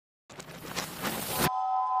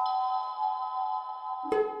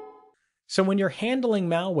So when you're handling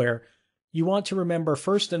malware, you want to remember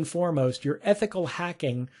first and foremost, your ethical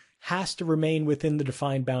hacking has to remain within the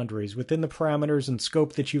defined boundaries, within the parameters and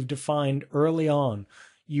scope that you've defined early on.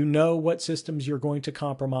 You know what systems you're going to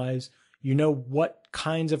compromise. You know what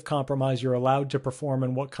kinds of compromise you're allowed to perform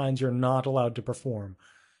and what kinds you're not allowed to perform.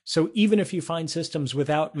 So even if you find systems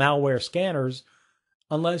without malware scanners,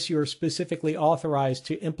 unless you're specifically authorized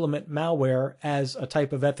to implement malware as a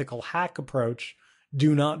type of ethical hack approach,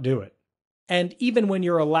 do not do it. And even when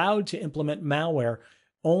you're allowed to implement malware,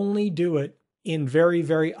 only do it in very,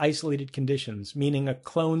 very isolated conditions, meaning a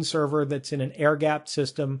clone server that's in an air-gapped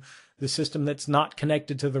system, the system that's not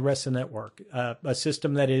connected to the rest of the network, a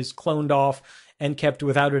system that is cloned off and kept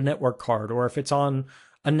without a network card, or if it's on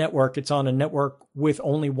a network, it's on a network with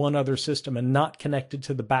only one other system and not connected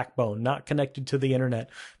to the backbone, not connected to the internet,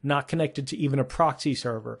 not connected to even a proxy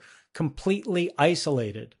server, completely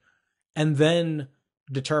isolated, and then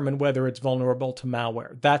determine whether it's vulnerable to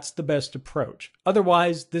malware. That's the best approach.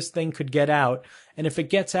 Otherwise, this thing could get out, and if it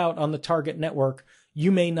gets out on the target network,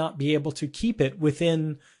 you may not be able to keep it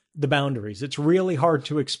within the boundaries. It's really hard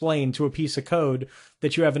to explain to a piece of code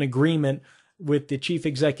that you have an agreement with the chief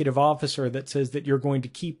executive officer that says that you're going to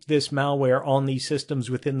keep this malware on these systems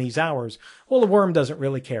within these hours. Well, the worm doesn't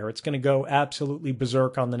really care. It's going to go absolutely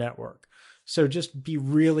berserk on the network. So just be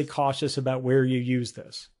really cautious about where you use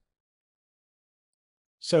this.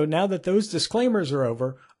 So now that those disclaimers are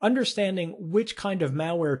over, understanding which kind of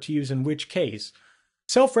malware to use in which case.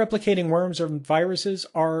 Self-replicating worms or viruses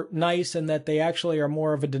are nice in that they actually are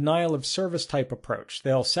more of a denial of service type approach.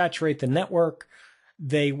 They'll saturate the network.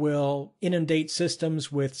 They will inundate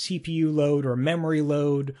systems with CPU load or memory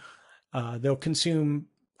load. They'll consume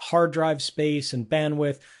hard drive space and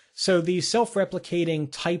bandwidth. So these self-replicating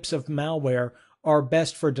types of malware are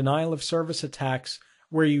best for denial of service attacks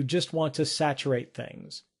where you just want to saturate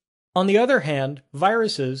things. On the other hand,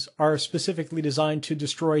 viruses are specifically designed to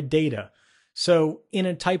destroy data. So in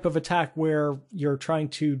a type of attack where you're trying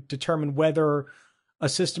to determine whether a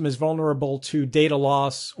system is vulnerable to data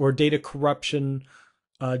loss or data corruption,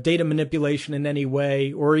 data manipulation in any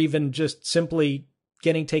way, or even just simply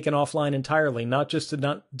getting taken offline entirely, not just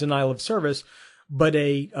a denial of service, but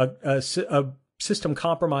a system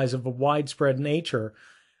compromise of a widespread nature,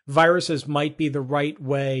 viruses might be the right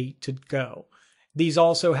way to go. These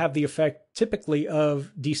also have the effect typically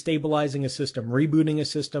of destabilizing a system, rebooting a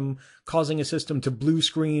system, causing a system to blue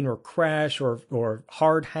screen or crash or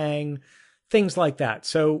hard hang, things like that.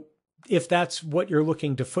 So if that's what you're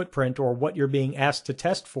looking to footprint or what you're being asked to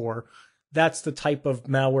test for, that's the type of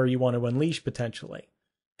malware you want to unleash potentially.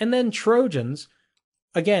 And then Trojans,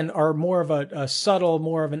 again, are more of a subtle,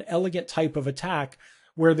 more of an elegant type of attack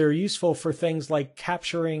where they're useful for things like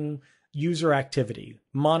capturing user activity,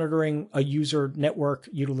 monitoring a user network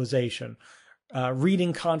utilization,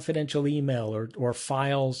 reading confidential email or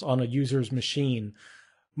files on a user's machine.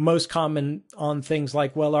 Most common on things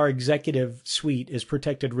like, well, our executive suite is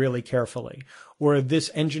protected really carefully, or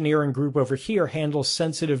this engineering group over here handles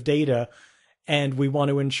sensitive data, and we want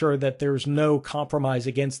to ensure that there's no compromise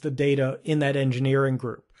against the data in that engineering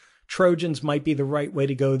group. Trojans might be the right way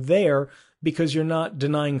to go there because you're not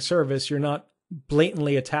denying service, you're not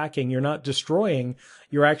blatantly attacking, you're not destroying,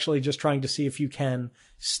 you're actually just trying to see if you can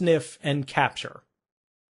sniff and capture.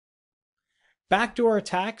 Backdoor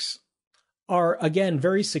attacks are, again,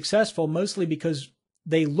 very successful, mostly because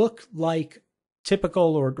they look like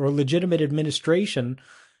typical or legitimate administration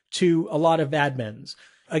to a lot of admins.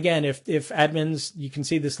 Again, if admins, you can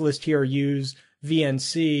see this list here, use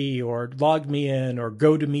VNC or LogMeIn or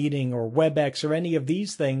GoToMeeting or WebEx or any of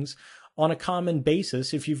these things on a common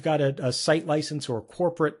basis, if you've got a site license or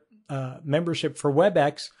corporate membership for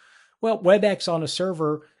WebEx, well, WebEx on a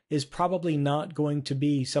server is probably not going to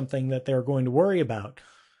be something that they're going to worry about.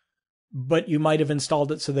 But you might have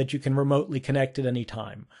installed it so that you can remotely connect at any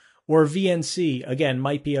time. Or VNC, again,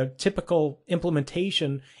 might be a typical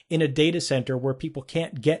implementation in a data center where people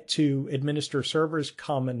can't get to administer servers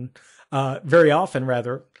very often,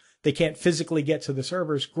 rather. They can't physically get to the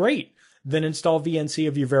servers. Great. Then install VNC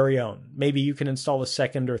of your very own. Maybe you can install a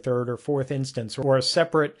second or third or fourth instance or a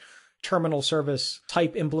separate terminal service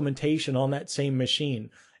type implementation on that same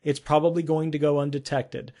machine. It's probably going to go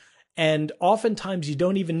undetected. And oftentimes you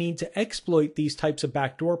don't even need to exploit these types of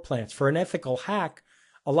backdoor plants. For an ethical hack,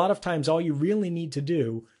 a lot of times all you really need to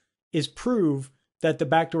do is prove that the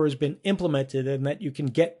backdoor has been implemented and that you can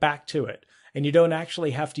get back to it. And you don't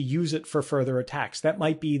actually have to use it for further attacks. That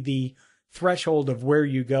might be the threshold of where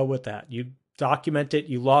you go with that. You document it,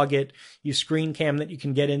 you log it, you screen cam that you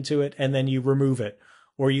can get into it, and then you remove it.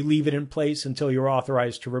 Or you leave it in place until you're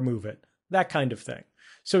authorized to remove it. That kind of thing.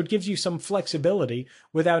 So it gives you some flexibility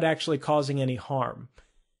without actually causing any harm.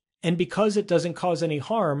 And because it doesn't cause any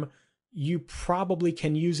harm, you probably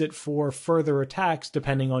can use it for further attacks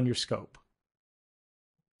depending on your scope.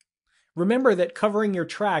 Remember that covering your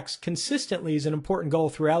tracks consistently is an important goal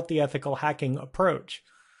throughout the ethical hacking approach.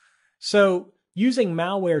 So using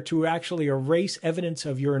malware to actually erase evidence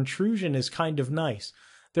of your intrusion is kind of nice.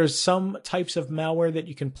 There's some types of malware that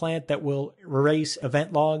you can plant that will erase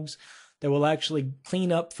event logs, that will actually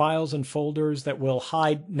clean up files and folders, that will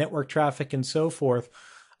hide network traffic and so forth.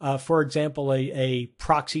 For example, a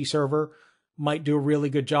proxy server might do a really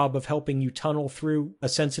good job of helping you tunnel through a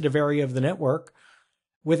sensitive area of the network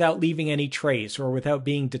without leaving any trace or without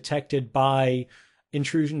being detected by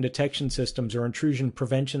intrusion detection systems or intrusion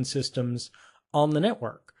prevention systems on the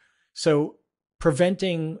network. So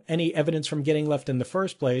preventing any evidence from getting left in the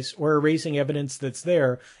first place or erasing evidence that's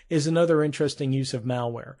there is another interesting use of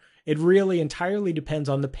malware. It really entirely depends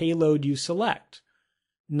on the payload you select.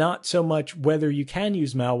 Not so much whether you can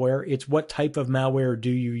use malware, it's what type of malware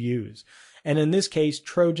do you use. And in this case,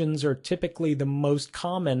 Trojans are typically the most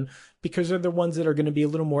common because they're the ones that are going to be a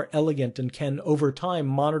little more elegant and can, over time,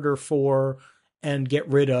 monitor for and get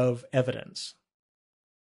rid of evidence.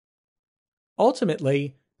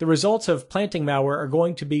 Ultimately, the results of planting malware are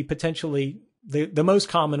going to be potentially, the most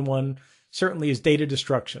common one certainly is data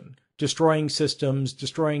destruction, destroying systems,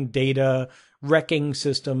 destroying data, wrecking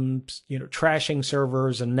systems, trashing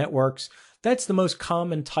servers and networks. That's the most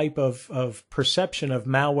common type of perception of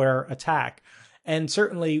malware attack. And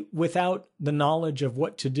certainly without the knowledge of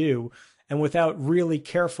what to do and without really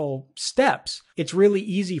careful steps, it's really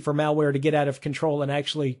easy for malware to get out of control and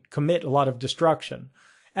actually commit a lot of destruction.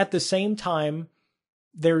 At the same time,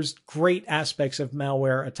 there's great aspects of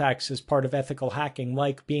malware attacks as part of ethical hacking,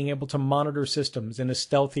 like being able to monitor systems in a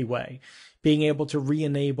stealthy way, being able to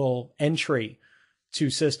re-enable entry to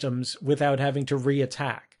systems without having to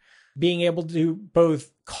re-attack, being able to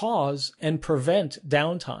both cause and prevent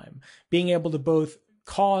downtime, being able to both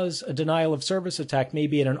cause a denial of service attack,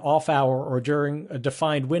 maybe at an off hour or during a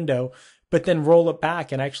defined window, but then roll it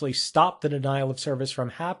back and actually stop the denial of service from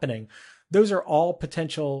happening. Those are all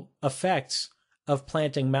potential effects of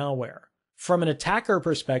planting malware. From an attacker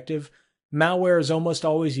perspective, malware is almost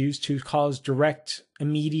always used to cause direct,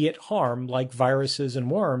 immediate harm, like viruses and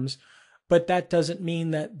worms, but that doesn't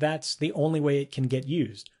mean that that's the only way it can get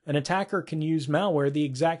used. An attacker can use malware the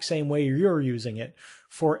exact same way you're using it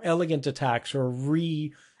for elegant attacks or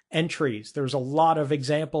re-entries. There's a lot of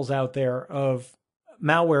examples out there of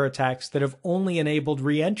malware attacks that have only enabled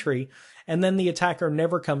re-entry, and then the attacker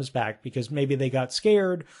never comes back because maybe they got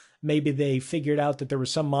scared, maybe they figured out that there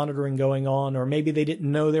was some monitoring going on, or maybe they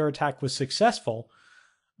didn't know their attack was successful.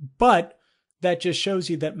 But that just shows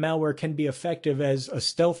you that malware can be effective as a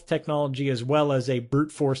stealth technology as well as a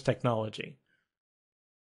brute force technology.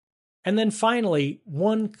 And then finally,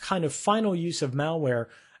 one kind of final use of malware,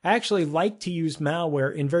 I actually like to use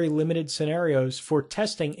malware in very limited scenarios for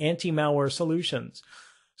testing anti-malware solutions.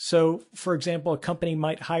 So, for example, a company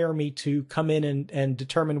might hire me to come in and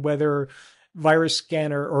determine whether virus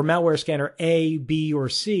scanner or malware scanner A, B, or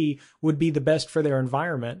C would be the best for their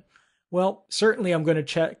environment. Well, certainly I'm going to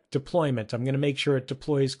check deployment. I'm going to make sure it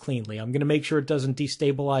deploys cleanly. I'm going to make sure it doesn't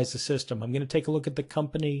destabilize the system. I'm going to take a look at the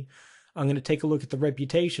company. I'm going to take a look at the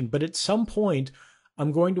reputation. But at some point,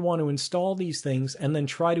 I'm going to want to install these things and then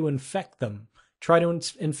try to infect them. Try to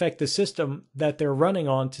infect the system that they're running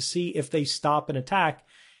on to see if they stop an attack,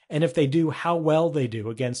 and if they do, how well they do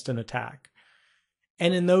against an attack.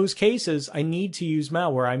 And in those cases, I need to use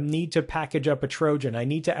malware. I need to package up a Trojan. I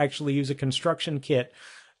need to actually use a construction kit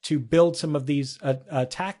to build some of these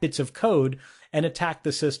attack bits of code and attack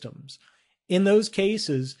the systems. In those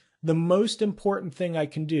cases, the most important thing I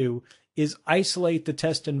can do is isolate the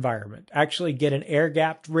test environment, actually get an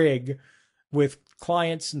air-gapped rig with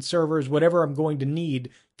clients and servers, whatever I'm going to need,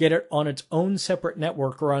 get it on its own separate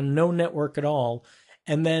network or on no network at all,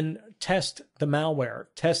 and then test the malware,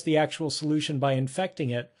 test the actual solution by infecting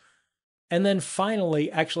it, and then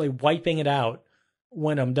finally actually wiping it out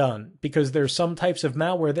when I'm done, because there's some types of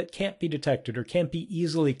malware that can't be detected or can't be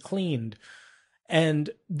easily cleaned. And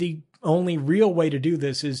the only real way to do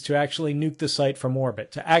this is to actually nuke the site from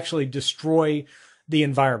orbit, to actually destroy the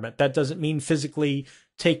environment. That doesn't mean physically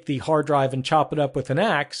take the hard drive and chop it up with an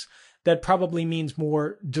axe. That probably means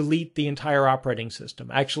more delete the entire operating system,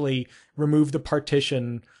 actually remove the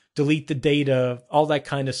partition, delete the data, all that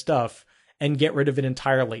kind of stuff, and get rid of it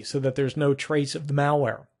entirely so that there's no trace of the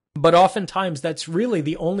malware. But oftentimes that's really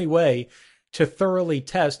the only way to thoroughly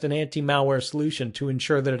test an anti-malware solution to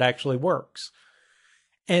ensure that it actually works.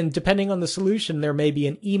 And depending on the solution, there may be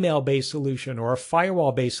an email-based solution or a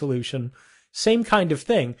firewall-based solution. Same kind of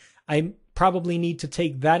thing. I probably need to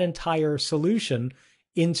take that entire solution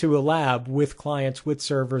into a lab with clients, with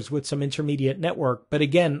servers, with some intermediate network, but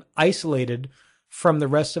again, isolated from the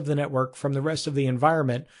rest of the network, from the rest of the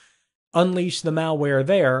environment, unleash the malware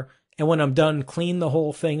there, and when I'm done, clean the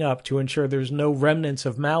whole thing up to ensure there's no remnants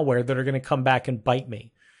of malware that are going to come back and bite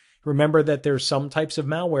me. Remember that there's some types of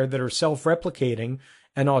malware that are self-replicating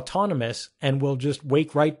and autonomous and will just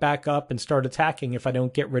wake right back up and start attacking if I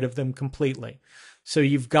don't get rid of them completely. So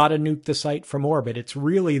you've got to nuke the site from orbit. It's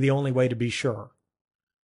really the only way to be sure.